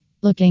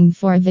Looking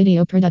for a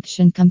video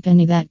production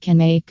company that can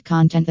make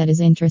content that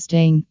is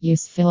interesting,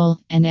 useful,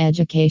 and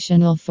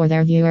educational for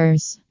their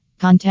viewers.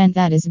 Content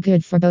that is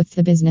good for both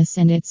the business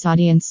and its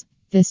audience.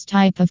 This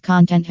type of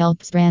content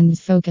helps brands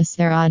focus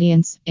their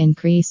audience,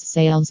 increase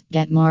sales,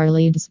 get more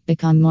leads,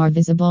 become more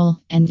visible,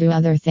 and do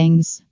other things.